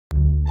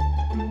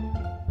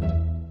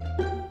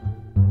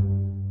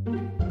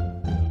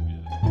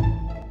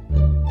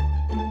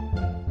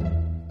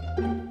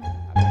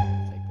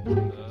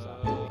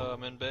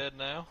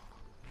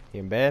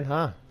bed,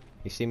 huh?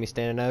 You see me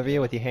standing over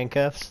you with your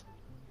handcuffs?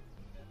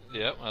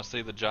 Yep, I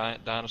see the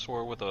giant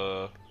dinosaur with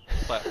a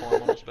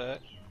platform on its back.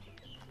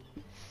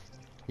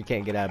 You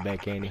can't get out of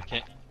bed, can you? I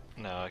can't.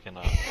 No, I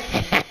cannot.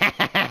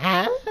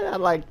 I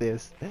like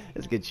this.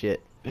 It's good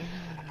shit.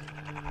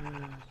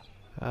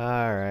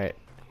 Alright.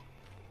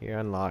 You're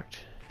unlocked.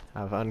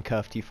 I've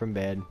uncuffed you from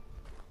bed.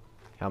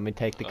 Help me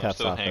take the cuffs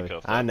still off of you.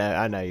 handcuffed,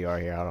 I know you are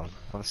here. Hold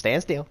on.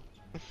 Stand still.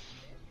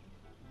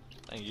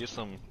 I can get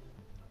some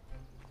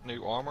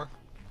new armor.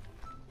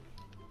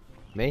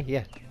 Me?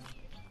 Yeah.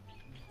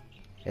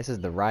 This is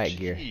the riot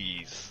gear.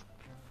 Jeez.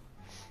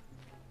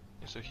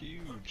 It's so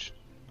huge.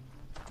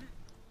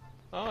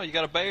 Oh, you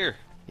got a bear.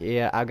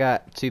 Yeah, I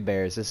got 2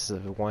 bears. This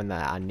is the one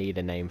that I need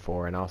a name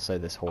for, and also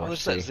this horse. Oh,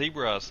 there's that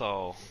zebra I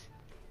saw.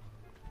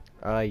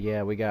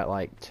 Yeah, we got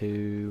like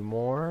 2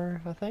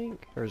 more, I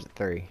think? Or is it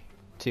 3?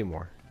 2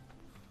 more.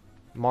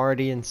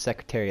 Marty and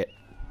Secretariat.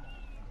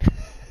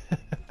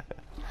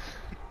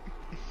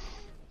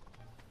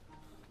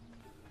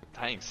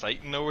 Dang,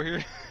 Satan over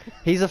here.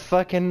 He's a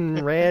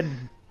fucking red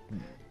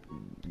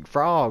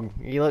frog.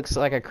 He looks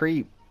like a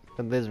creep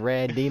with his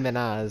red demon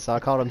eyes. So I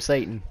called him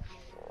Satan.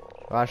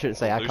 Well, I shouldn't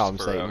say I called him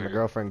Lucifer Satan. out My here.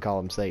 girlfriend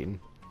called him Satan.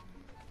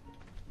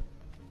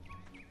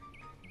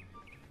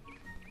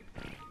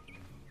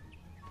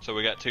 So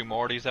we got 2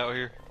 Martys out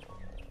here.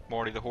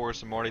 Marty the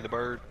horse and Marty the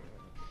bird.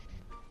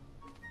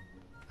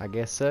 I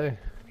guess so.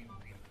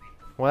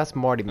 Well, that's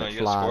Marty Oh,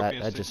 you got McFly.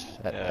 scorpions That too? just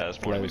Yeah,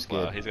 that's Marty flows McFly.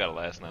 good. He's got a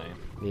last name.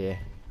 Yeah.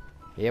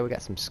 Yeah, we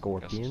got some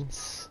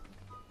scorpions.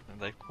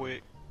 And they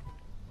quick.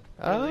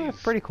 These?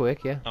 Pretty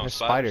quick, yeah. Oh, There's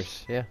spiders?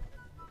 spiders, yeah.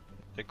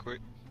 They quick.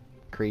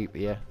 Creep,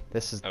 yeah.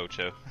 This is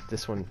Ocho.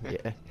 this one,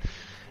 yeah.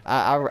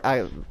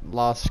 I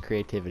lost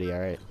creativity,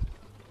 alright.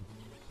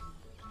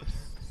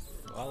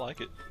 I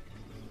like it.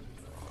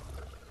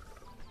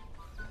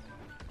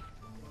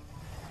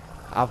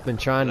 I've been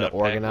trying Is to that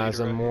a pack organize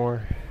leader them right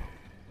more.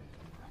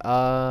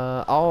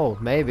 Oh,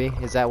 maybe.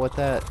 Is that what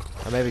that?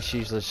 Or maybe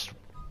she's just,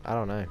 I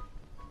don't know.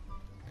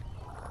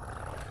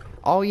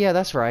 Oh yeah,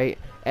 that's right.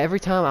 Every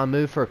time I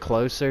move her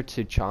closer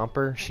to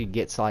Chomper, she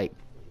gets like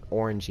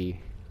orangey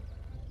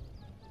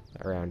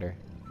around her.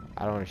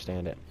 I don't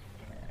understand it.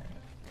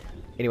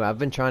 Anyway, I've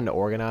been trying to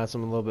organize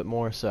them a little bit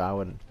more, so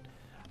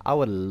I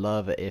would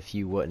love it if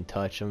you wouldn't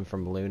touch them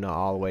from Luna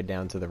all the way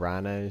down to the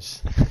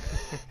rhinos.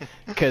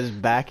 Because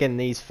backing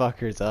these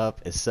fuckers up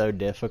is so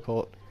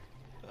difficult.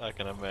 I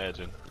can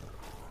imagine.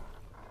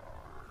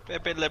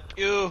 Pepe Le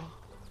Pew.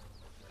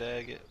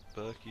 Daggett,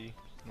 Bucky,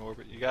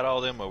 Norbert. You got all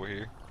them over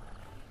here.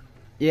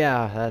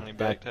 Yeah, Honey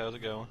Baked, how's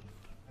it going?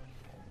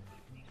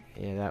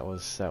 yeah, that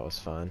was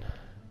fun.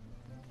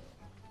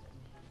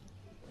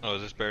 Oh,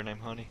 is this bear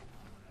named Honey?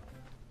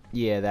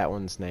 Yeah, that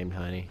one's named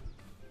Honey.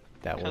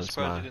 That I'm one's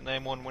surprised you mine. didn't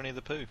name one Winnie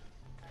the Pooh.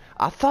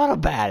 I thought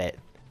about it.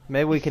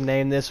 Maybe we can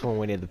name this one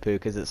Winnie the Pooh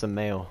because it's a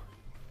male.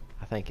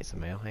 I think it's a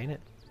male, ain't it?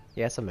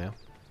 Yeah, it's a male.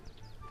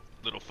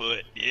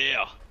 Littlefoot,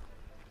 yeah.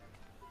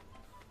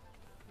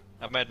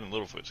 I imagine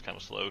Littlefoot's kind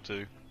of slow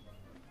too.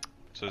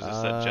 So is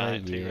this that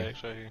giant yeah.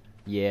 T-Rex right here?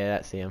 Yeah,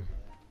 that's him.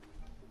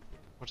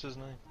 What's his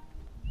name?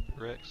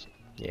 Rex?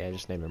 Yeah,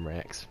 just name him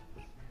Rex.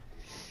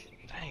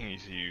 Dang,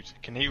 he's huge.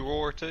 Can he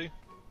roar too?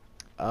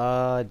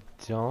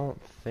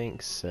 Don't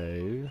think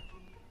so.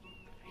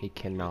 He I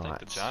cannot. think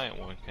the giant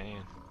one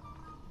can.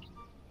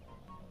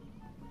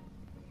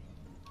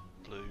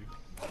 Blue.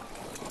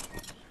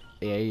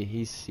 Yeah,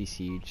 he's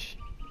huge.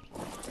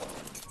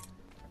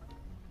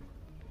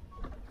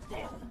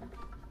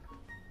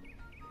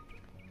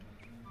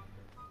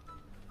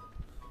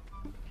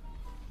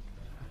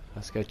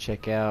 Let's go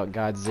check out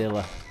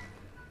Godzilla.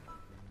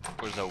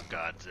 Where's old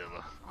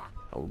Godzilla?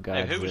 Oh,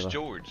 Godzilla. Hey, who was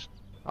George?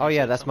 Oh You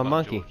yeah, said that's my something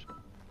about monkey. George.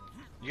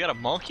 You got a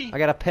monkey? I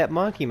got a pet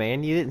monkey,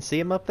 man. You didn't see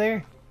him up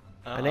there?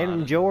 I named him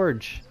didn't-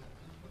 George.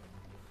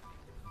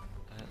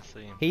 I didn't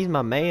see him. He's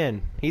my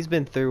man. He's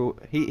been through.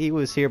 He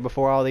was here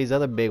before all these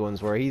other big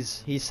ones were.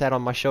 He's sat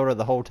on my shoulder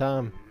the whole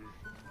time.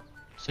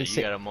 So he you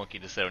said- got a monkey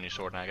to sit on your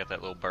shoulder, and I got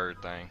that little bird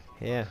thing.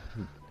 Yeah.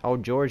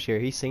 Old George here.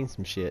 He's seen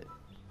some shit.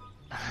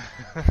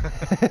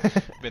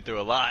 Been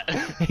through a lot.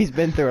 He's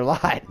been through a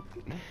lot.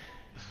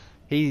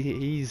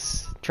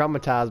 He's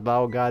traumatized by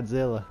old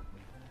Godzilla.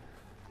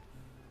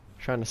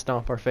 Trying to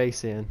stomp our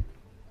face in.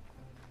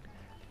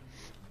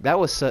 That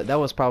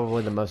was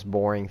probably the most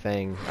boring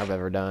thing I've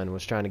ever done,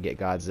 was trying to get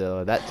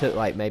Godzilla. That took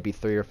like maybe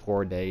 3 or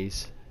 4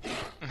 days.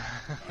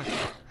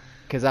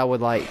 Cause I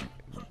would like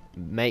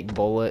make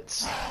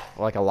bullets,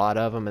 like a lot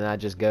of them, and I'd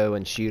just go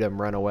and shoot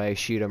him, run away,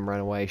 shoot him, run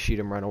away, shoot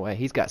him, run away.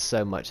 He's got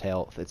so much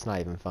health, it's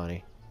not even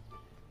funny.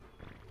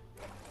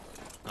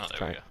 Oh,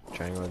 there we go.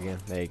 Triangle again.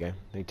 There you go.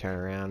 Let me turn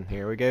around.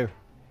 Here we go.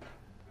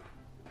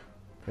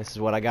 This is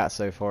what I got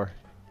so far.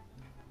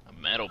 A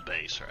metal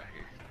base right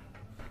here.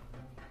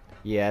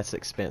 Yeah, it's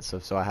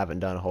expensive, so I haven't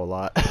done a whole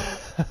lot.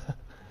 I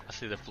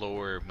see the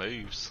floor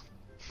moves.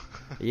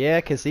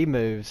 Yeah, 'cause he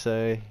moves,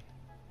 so...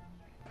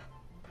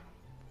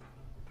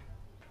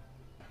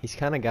 He's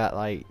kind of got,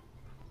 like...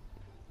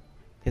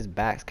 His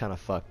back's kind of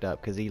fucked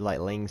up, 'cause he, like,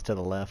 leans to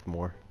the left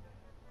more.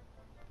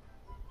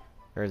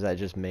 Or is that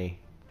just me?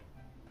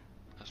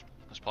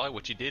 That's probably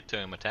what you did to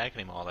him,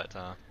 attacking him all that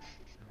time.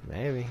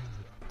 Maybe.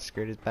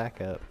 Screwed his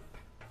back up.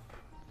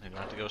 You're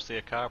gonna have to go see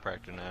a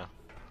chiropractor now.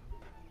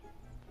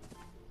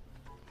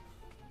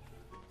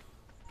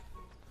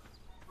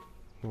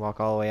 Walk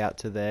all the way out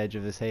to the edge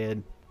of his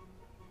head.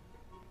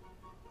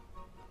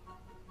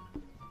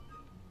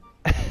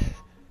 I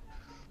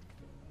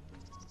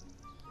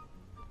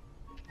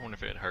wonder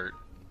if it'd hurt.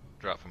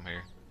 Drop from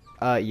here.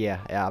 Yeah,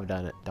 I've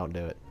done it. Don't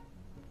do it.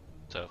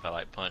 So if I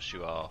like punched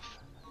you off.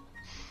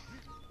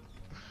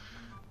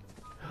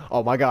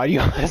 Oh my god, you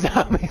almost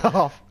knocked me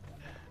off.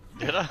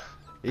 Did I?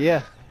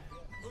 Yeah.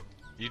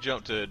 You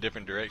jumped to a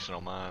different direction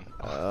on mine.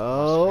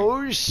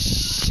 Oh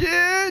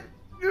shit!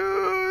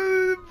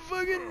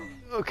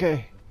 Fucking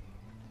okay.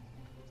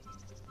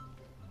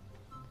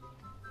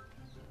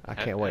 I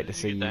can't wait to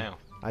see you. Down?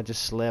 I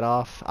just slid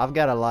off. I've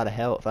got a lot of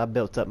health. I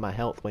built up my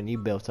health when you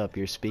built up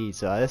your speed,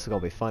 so this is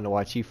gonna be fun to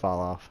watch you fall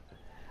off.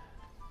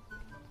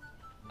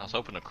 I was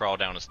hoping to crawl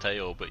down his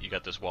tail, but you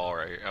got this wall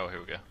right here. Oh, here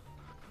we go.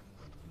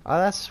 Oh,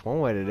 that's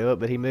one way to do it,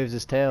 but he moves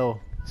his tail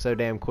so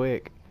damn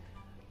quick.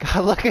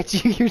 God, look at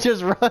you! You're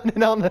just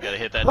running on the. Gotta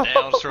hit that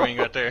downswing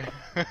right there.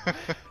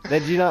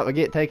 Did you not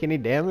take any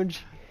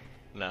damage?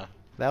 No.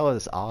 That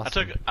was awesome.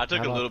 I took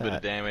How a about little bit that?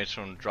 of damage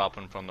from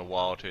dropping from the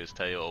wall to his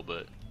tail,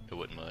 but it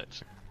wasn't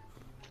much.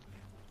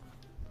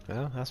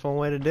 Well, that's one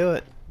way to do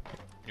it.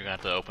 You're gonna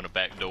have to open a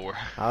back door.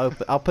 I'll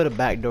put a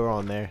back door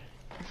on there.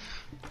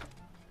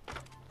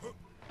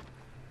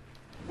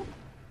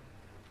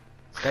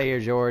 Stay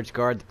here, George.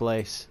 Guard the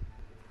place.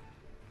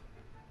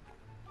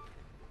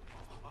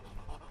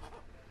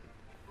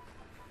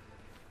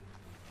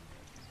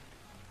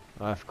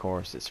 Of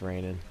course, it's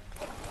raining.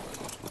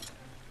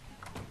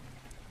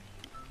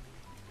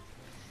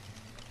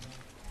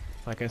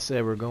 Like I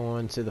said, we're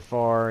going to the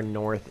far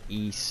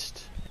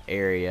northeast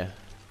area.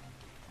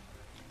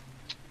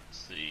 Let's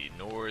see,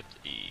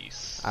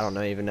 northeast. I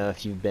don't even know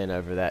if you've been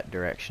over that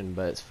direction,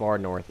 but it's far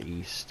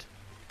northeast.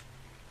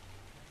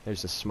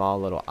 There's a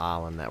small little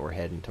island that we're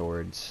heading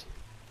towards.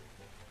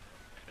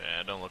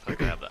 Yeah, it don't look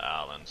like I have the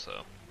island,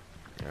 so.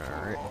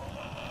 Alright.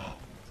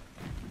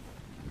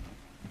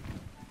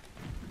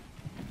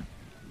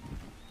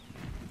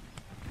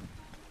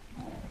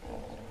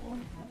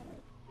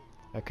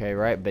 Okay,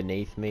 right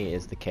beneath me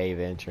is the cave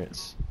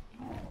entrance.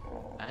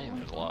 Dang,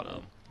 there's a lot of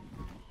them.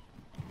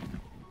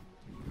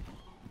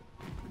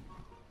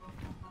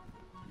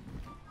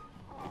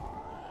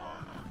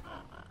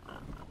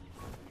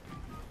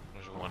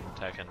 There's one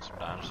attacking some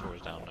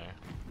dinosaurs down there.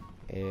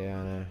 Yeah,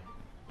 I know.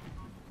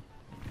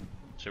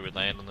 Should we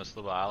land on this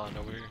little island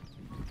over here?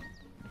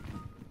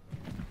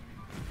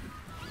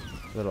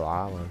 Little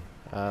island.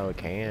 Oh, we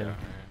can. Yeah,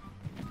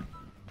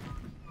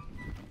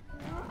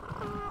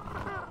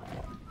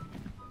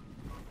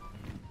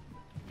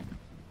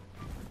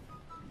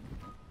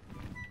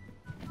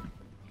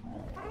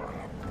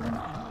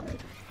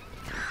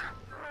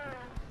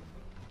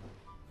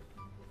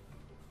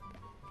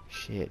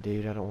 Shit,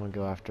 dude, I don't want to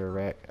go after a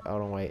wreck. Oh,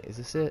 no, wait. Is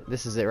this it?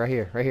 This is it right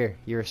here. Right here.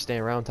 You're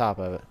standing right on top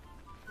of it.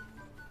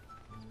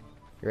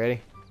 You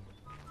ready?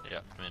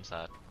 Yep, I'm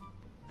inside.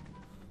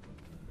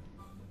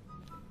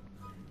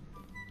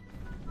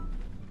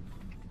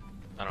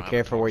 I don't Be have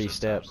careful a where torch you this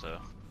step. time, so.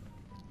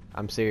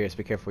 I'm serious.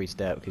 Be careful where you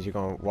step, because you're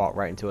going to walk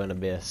right into an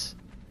abyss.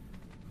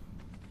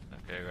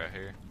 Okay, right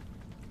here.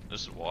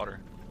 This is water.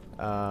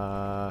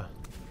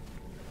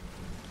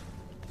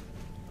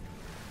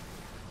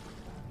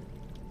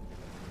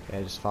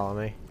 Yeah, just follow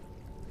me.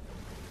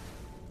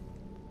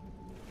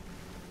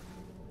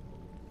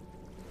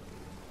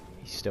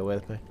 You still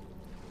with me?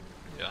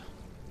 Yeah.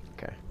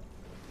 Okay.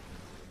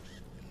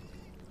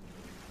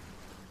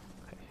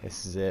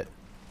 This is it.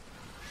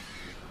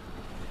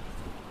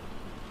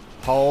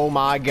 Oh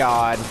my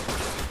god.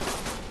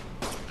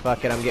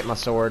 Fuck it, I'm getting my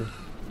sword.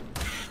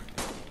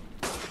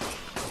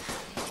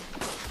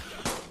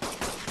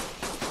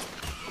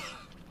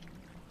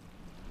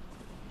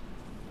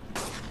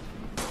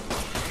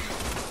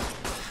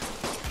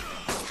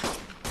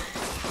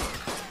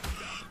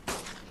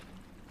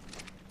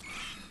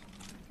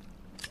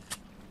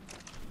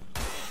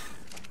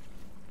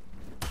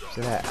 See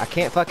that? I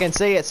can't fucking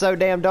see, it's so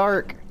damn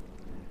dark.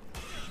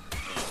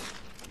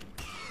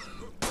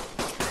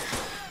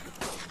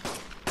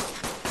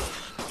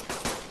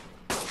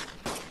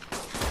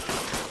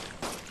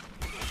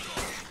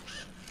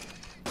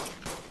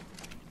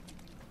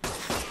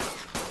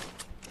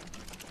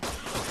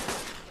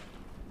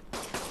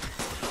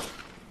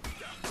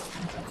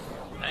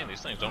 Dang,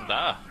 these things don't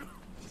die.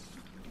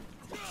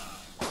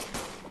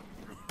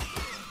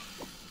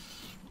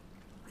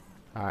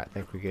 Alright, I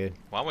think we're good.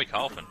 Why are we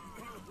coughing?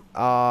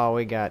 Oh,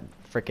 we got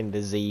freaking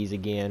disease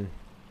again.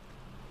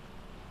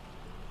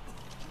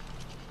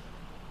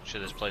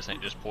 Shit, this place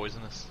ain't just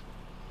poisonous.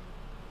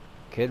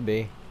 Could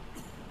be.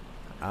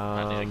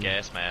 I need a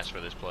gas mask for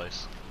this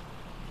place.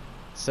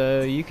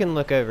 So you can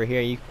look over here,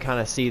 you can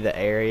kind of see the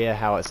area,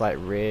 how it's like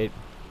red,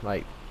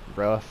 like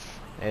rough,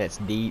 and it's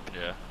deep.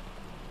 Yeah.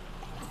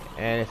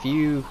 And if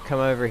you come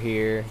over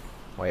here,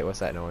 Wait, what's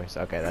that noise?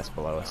 Okay, that's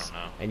below I us. don't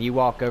know. And you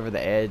walk over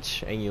the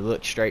edge and you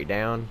look straight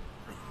down.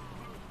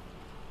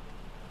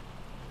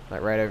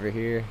 Like right over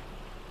here.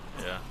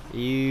 Yeah.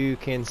 You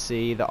can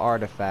see the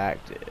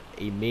artifact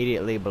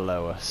immediately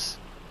below us.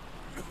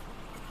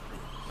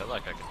 I feel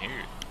like I can hear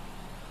it.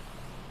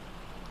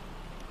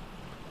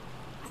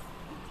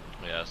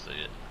 Yeah, I see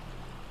it.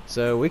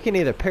 So we can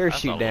either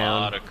parachute That's a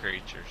down. lot of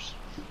creatures.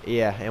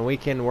 Yeah, and we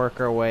can work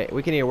our way.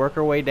 We can either work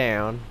our way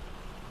down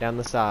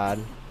the side,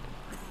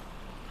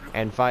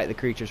 and fight the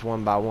creatures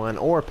one by one,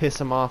 or piss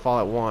them off all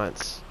at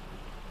once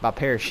by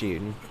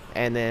parachuting,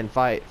 and then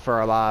fight for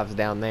our lives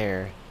down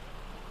there,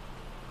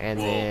 and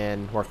Whoa.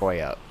 then work our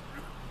way up.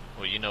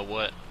 Well, you know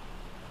what?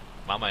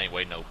 Mama ain't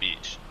waiting no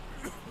bitch.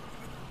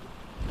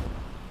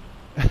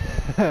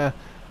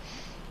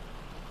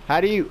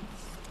 How do you?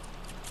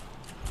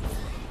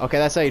 Okay,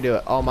 that's how you do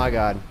it. Oh my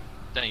god.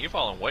 Dang, you're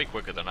falling way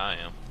quicker than I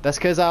am. That's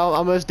because I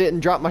almost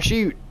didn't drop my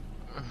chute.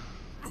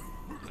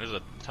 There's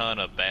a ton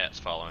of bats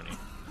following you.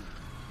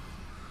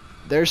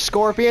 There's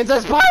scorpions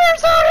and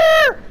spiders out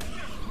here!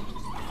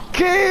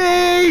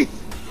 Keith!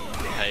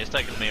 Hey, it's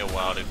taking me a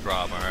while to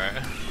drop,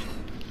 alright?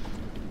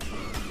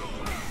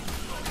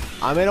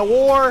 I'm in a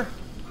war.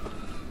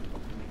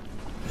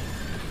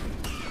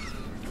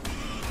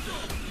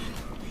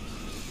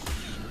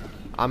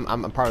 I'm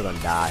probably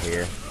gonna die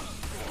here.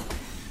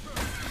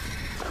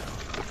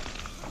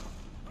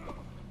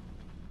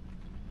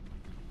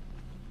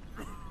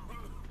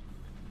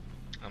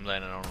 I'm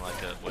landing on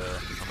like a, well,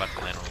 I'm about to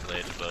land on a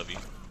ledge above you.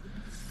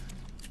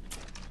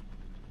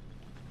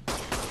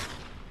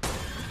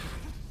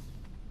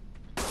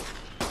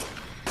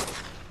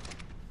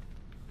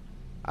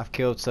 I've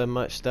killed so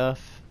much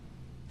stuff.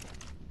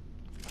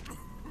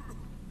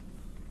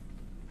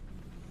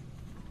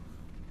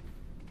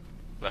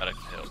 Glad I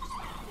can help.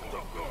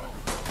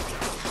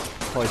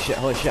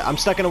 Holy shit, I'm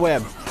stuck in a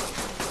web. I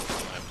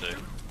am too.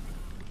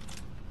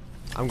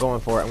 I'm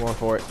going for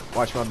it,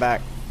 Watch my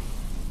back.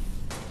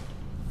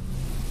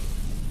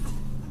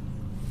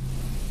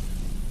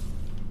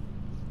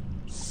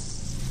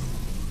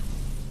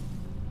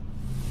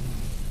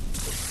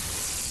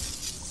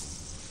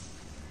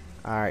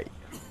 Alright,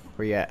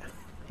 where you at?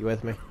 You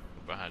with me?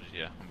 Behind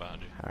you, yeah, I'm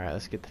behind you. Alright,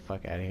 let's get the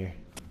fuck out of here.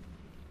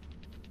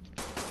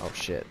 Oh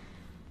shit.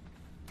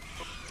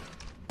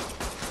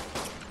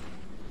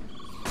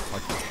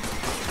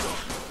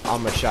 I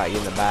almost shot you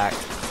in the back.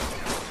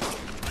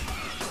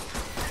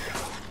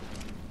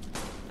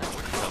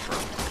 Where'd you come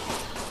from?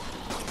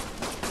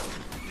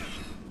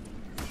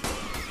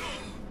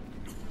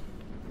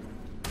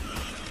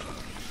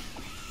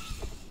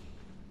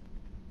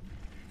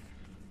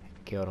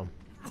 Killed him.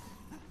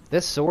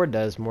 This sword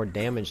does more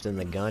damage than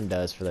the gun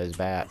does for those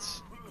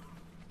bats.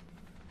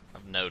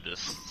 I've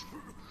noticed.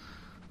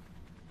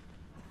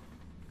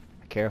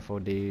 Careful,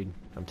 dude.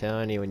 I'm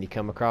telling you, when you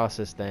come across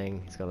this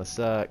thing, it's gonna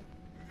suck.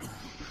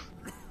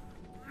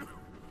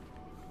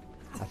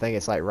 I think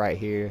it's like right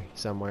here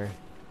somewhere.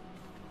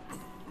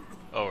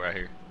 Oh, right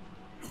here.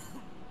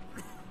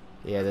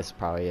 Yeah, this is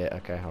probably it.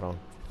 Okay, hold on.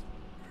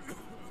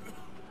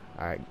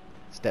 Alright,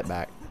 step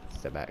back.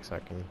 Step back so I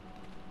can...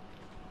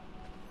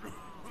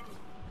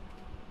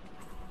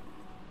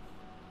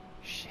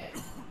 Shit.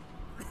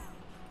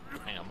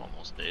 Dang, I'm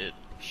almost dead.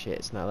 Shit,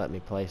 it's not letting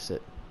me place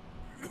it.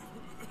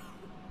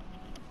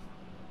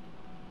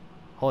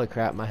 Holy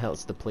crap, my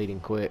health's depleting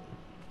quick.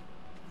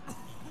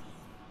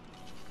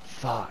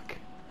 Fuck.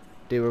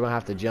 Dude, we're gonna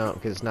have to jump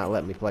because it's not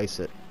letting me place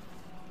it.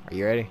 Are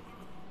you ready?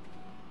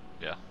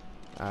 Yeah.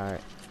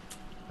 Alright.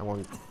 I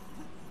want...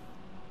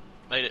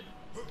 Made it.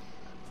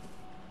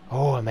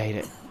 Oh, I made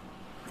it.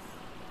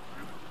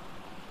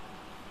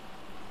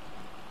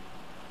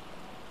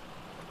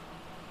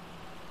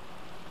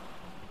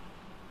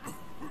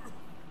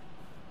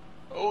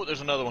 Oh,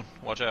 there's another one.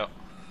 Watch out.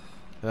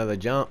 Another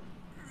jump.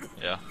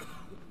 Yeah.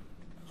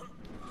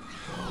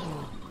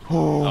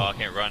 Oh. Oh, I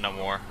can't run no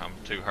more. I'm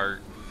too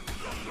hurt.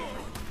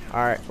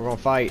 Alright, we're gonna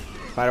fight.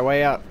 Fight our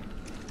way up.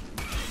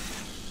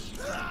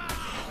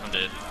 I'm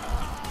dead.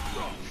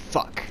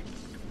 Fuck.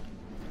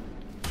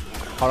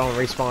 Hold on,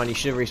 respawn. You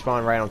should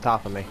respawn right on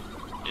top of me.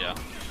 Yeah.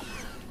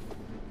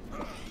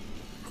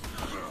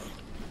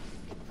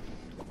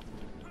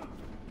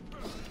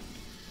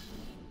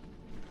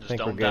 Just Think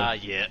we're don't good. die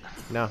yet.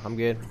 No, I'm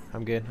good.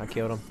 I'm good. I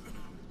killed him.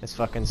 This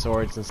fucking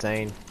sword's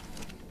insane.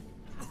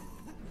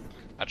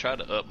 I tried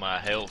to up my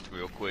health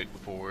real quick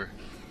before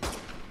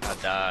I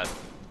died.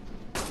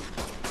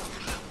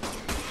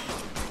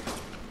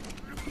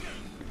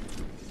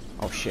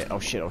 Oh shit, oh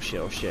shit, oh shit,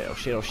 oh shit, oh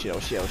shit, oh shit, oh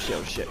shit, oh shit,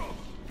 oh shit.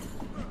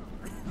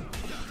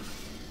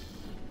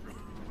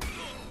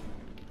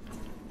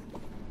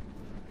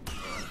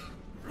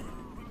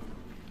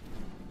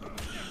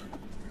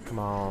 Come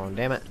on,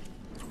 damn it.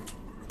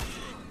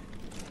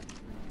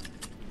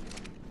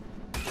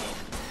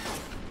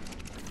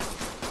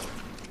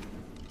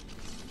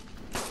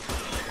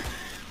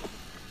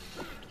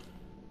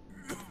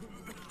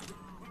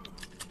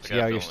 See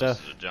all your stuff?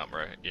 This is a jump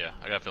right. Yeah,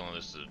 I got a feeling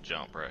this is a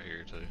jump right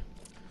here too.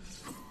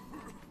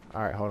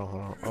 Alright, hold on,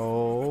 hold on.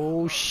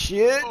 Oh,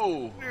 shit!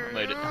 Oh, I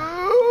made it.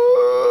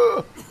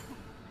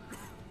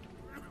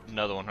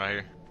 Another one right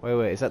here. Wait,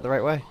 wait, is that the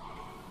right way?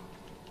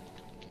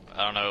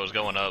 I don't know, it was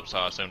going up, so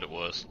I assumed it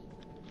was.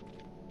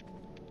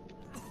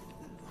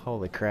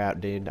 Holy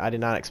crap, dude. I did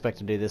not expect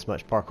to do this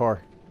much parkour.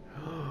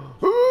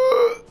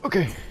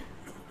 Okay.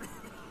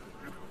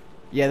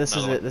 Yeah, this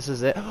is it. This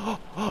is it.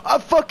 I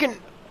fucking...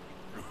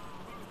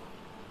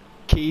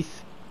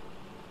 Keith.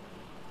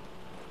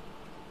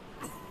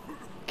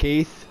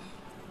 Keith.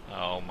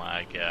 Oh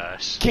my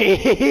gosh.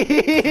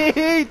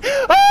 Keith!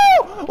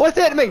 Oh! What's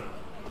that to me?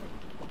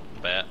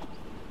 Bat.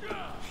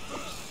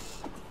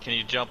 Can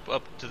you jump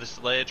up to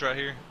this ledge right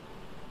here?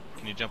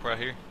 Can you jump right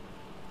here?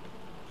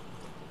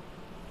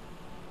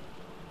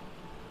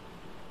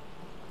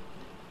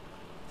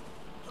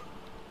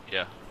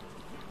 Yeah.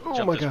 Oh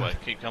Jump my this god. way.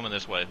 Keep coming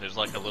this way. There's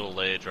like a little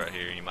ledge right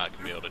here you might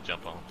be able to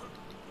jump on.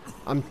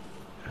 I'm...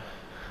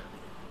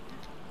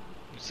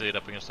 You see it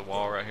up against the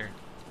wall right here?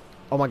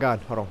 Oh my god.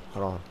 Hold on.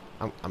 Hold on.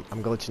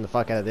 I'm glitching the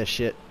fuck out of this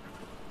shit.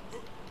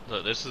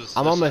 Look, this is...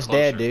 I'm almost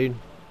dead, dude.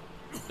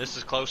 This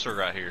is closer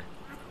right here.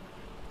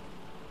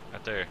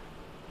 Right there.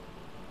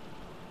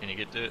 Can you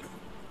get to it?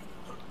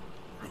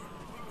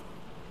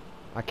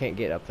 I can't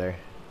get up there.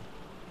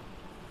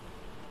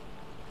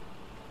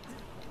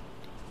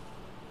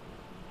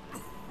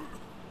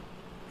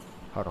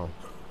 Hold on.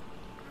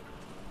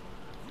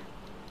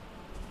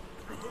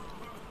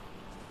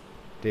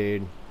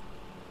 Dude.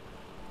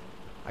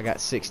 I got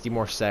 60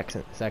 more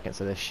seconds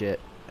of this shit.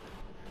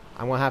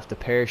 I'm gonna have to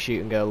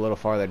parachute and go a little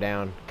farther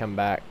down, come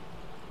back.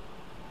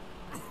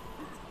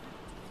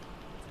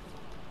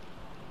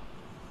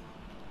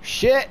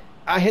 Shit!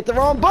 I hit the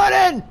wrong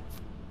button!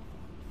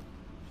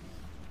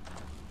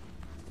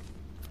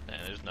 Man,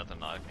 there's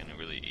nothing I can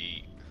really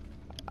eat.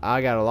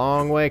 I got a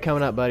long way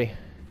coming up, buddy.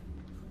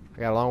 I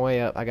got a long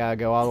way up. I gotta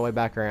go all the way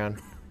back around.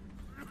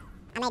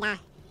 I may die.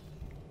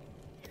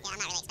 Yeah, I'm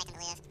not really expecting to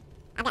live.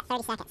 I've got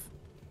 30 seconds.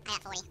 I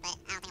got 40, but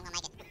I don't think I'm gonna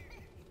make it.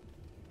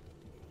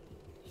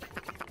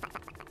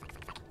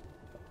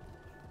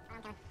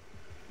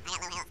 I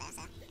got low health though,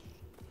 so.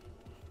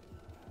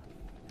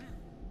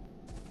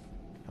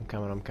 I'm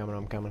coming, I'm coming,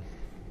 I'm coming.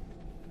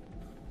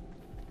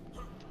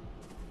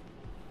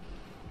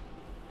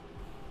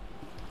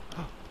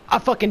 I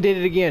fucking did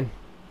it again.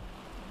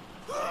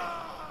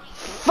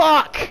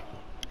 Fuck!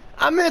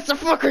 I missed the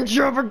fucking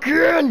jump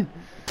again!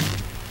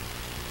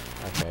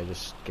 Okay,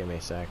 just give me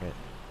a second.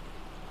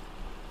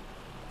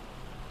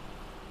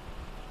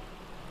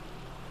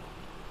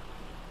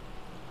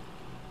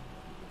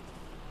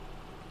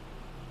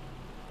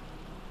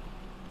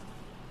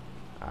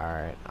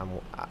 Alright,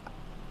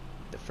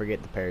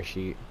 forget the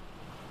parachute.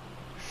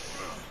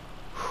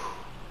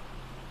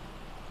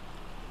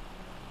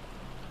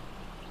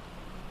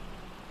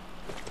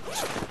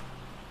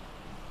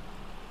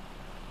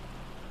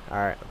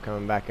 Alright, I'm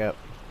coming back up.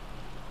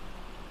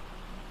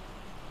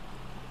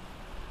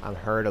 I'm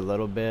hurt a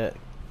little bit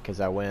because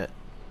I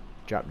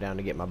dropped down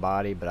to get my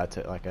body, but I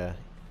took like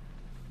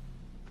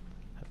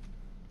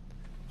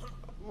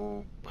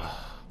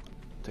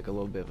took a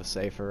little bit of a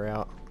safer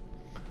route.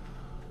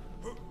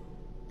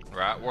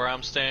 Right where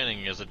I'm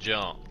standing is a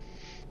jump.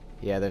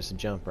 Yeah, there's a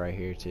jump right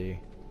here too.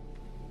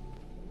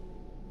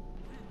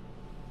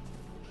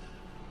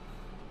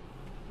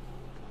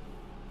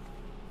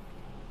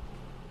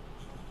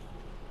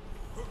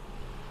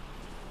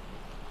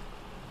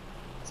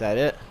 Is that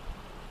it?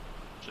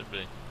 Should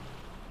be.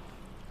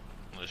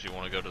 Unless you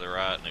want to go to the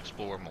right and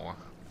explore more.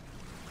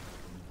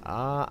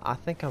 I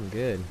think I'm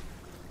good.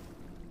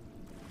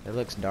 It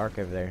looks dark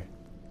over there.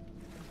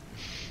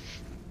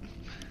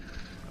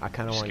 I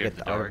kind of want to get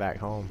the artifact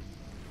home.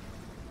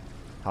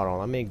 Hold on,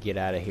 let me get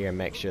out of here and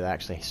make sure that I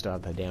actually still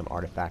have the damn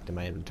artifact in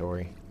my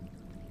inventory.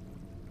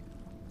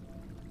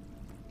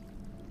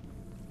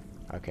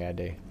 Okay, I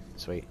do.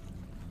 Sweet.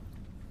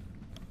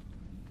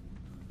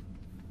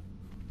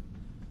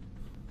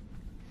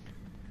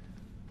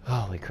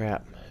 Holy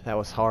crap, that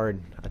was hard.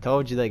 I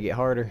told you they get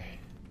harder.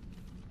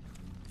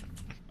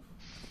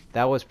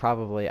 That was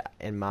probably,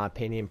 in my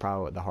opinion,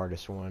 probably the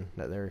hardest one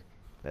that there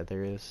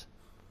is.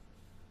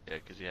 Yeah,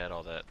 because you had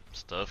all that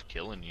stuff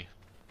killing you.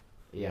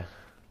 Yeah.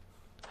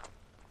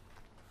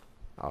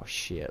 Oh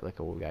shit, look at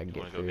what we gotta You get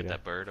want to go through get there.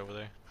 that bird over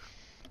there?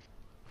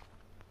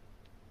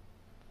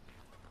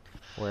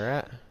 Where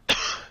at?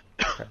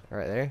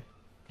 Right there?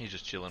 He's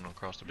just chilling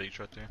across the beach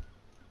right there.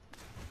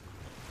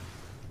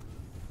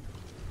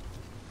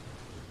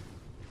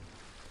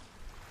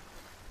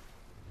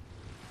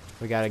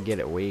 We gotta get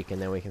it weak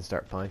and then we can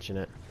start punching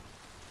it.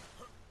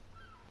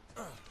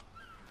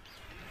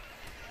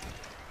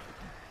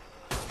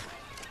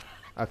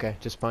 Okay,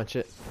 just punch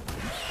it.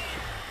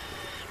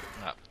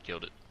 Ah,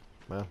 killed it.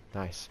 Well,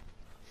 nice.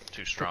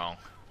 Too strong.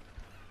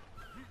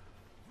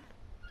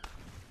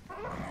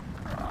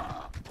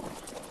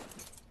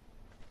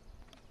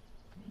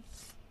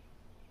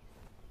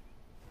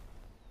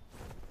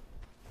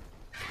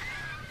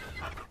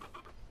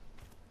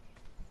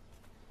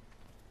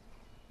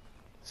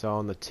 So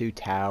on the two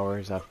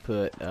towers I've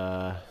put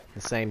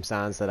The same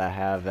signs that I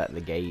have at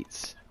the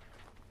gates.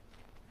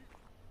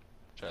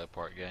 Trailer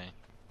Park Gang.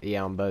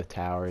 Yeah, on both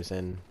towers,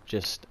 and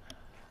just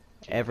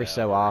every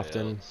so Devour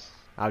often,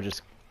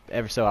 else.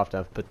 every so often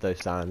I've put those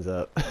signs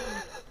up.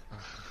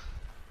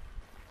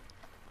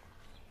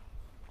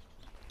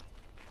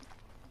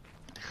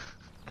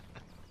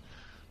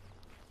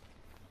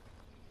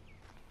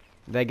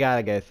 They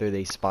gotta go through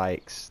these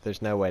spikes.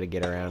 There's no way to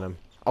get around them.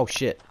 Oh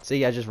shit!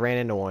 See, I just ran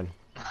into one.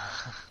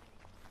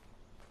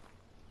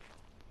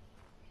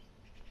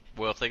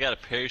 Well, if they got a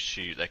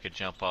parachute, they could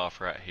jump off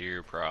right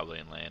here probably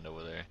and land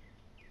over there.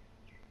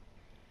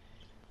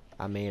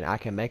 I mean, I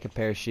can make a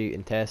parachute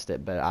and test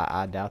it, but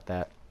I doubt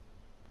that.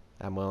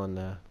 I'm willing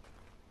to.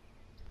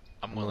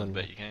 I'm willing to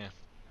bet you can.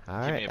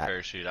 All Give right. me a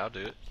parachute, I'll do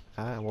it.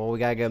 All right. Well, we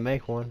gotta go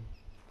make one.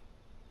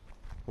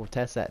 We'll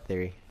test that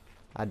theory.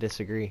 I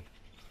disagree.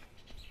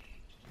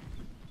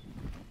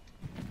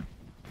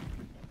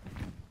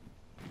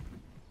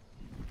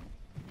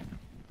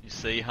 You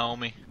see,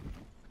 homie?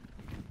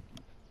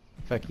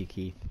 Fuck you,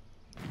 Keith.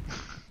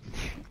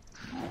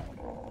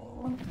 I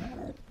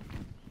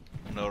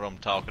know what I'm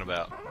talking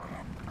about.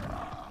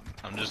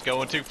 I'm just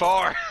going too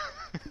far.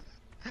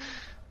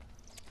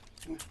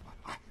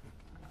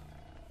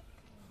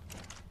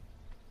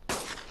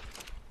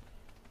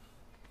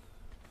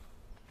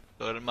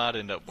 But it might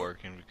end up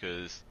working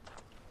because,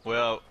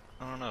 well,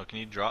 I don't know. Can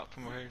you drop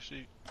from a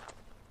parachute?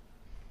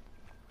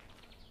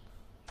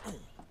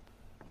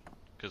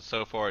 Because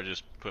so far it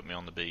just put me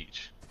on the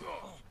beach.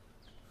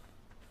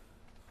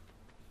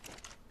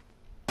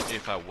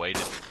 If I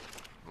waited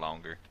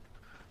longer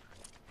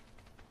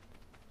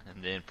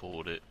and then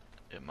pulled it,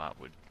 it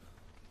would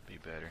be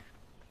better.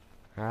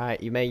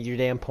 Alright, you made your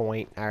damn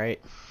point.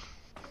 Alright.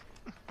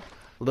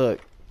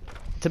 Look,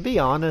 to be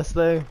honest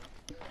though,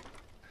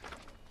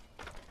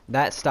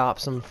 that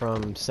stops them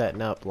from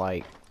setting up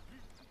like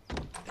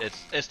It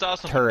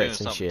stops them from doing turrets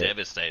and something shit.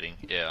 devastating.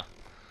 Yeah.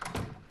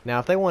 Now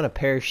if they want to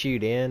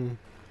parachute in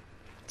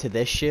to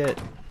this shit,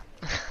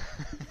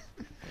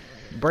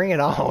 bring it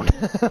on.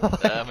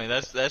 I mean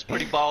that's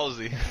pretty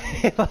ballsy.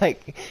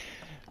 Like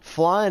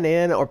flying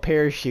in or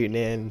parachuting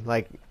in,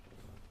 like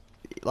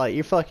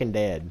you're fucking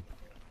dead.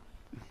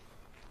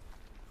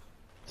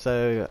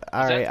 So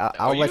alright,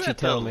 I'll let you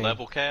tell me.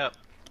 Level cap.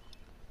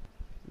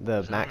 The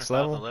Is that max what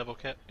we're talking level? about, the level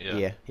cap?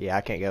 Yeah. Yeah,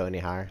 I can't go any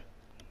higher.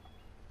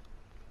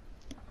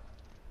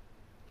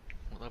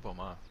 What level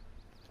am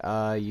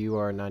I? You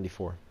are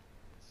 94.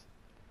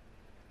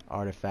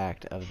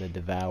 Artifact of the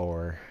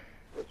Devourer.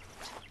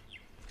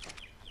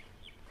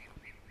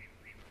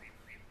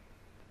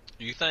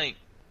 You think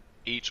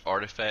each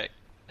artifact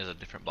is a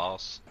different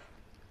boss?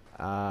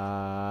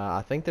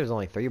 I think there's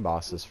only 3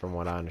 bosses from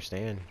what I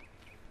understand.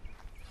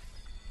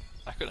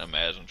 I couldn't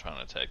imagine trying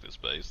to attack this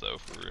base though,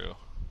 for real.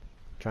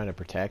 Trying to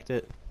protect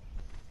it?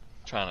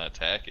 Trying to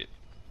attack it.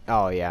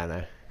 Oh yeah, I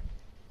know.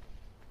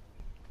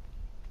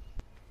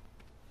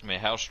 I mean,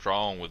 how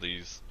strong would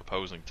these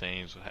opposing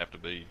teams would have to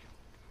be?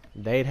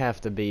 They'd have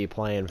to be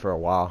playing for a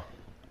while.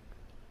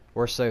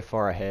 We're so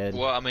far ahead.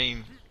 Well, I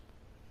mean,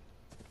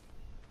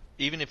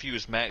 even if you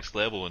was max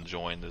level and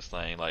joined this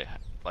thing, like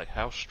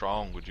how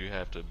strong would you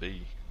have to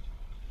be?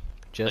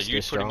 Just you'd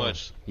as pretty strong.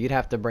 much- You'd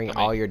have to bring I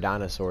mean- all your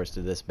dinosaurs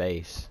to this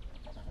base.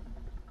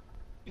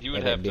 You would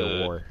And have it'd be a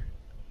to war.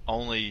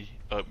 only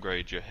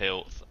upgrade your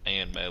health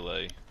and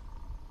melee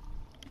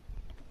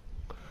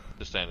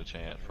to stand a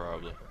chance,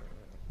 probably.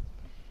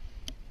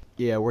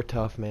 Yeah, we're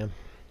tough, man.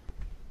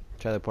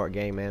 Trailer Park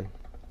Game, man.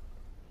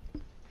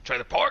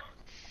 Trailer Park.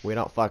 We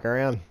don't fuck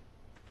around.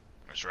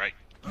 That's right.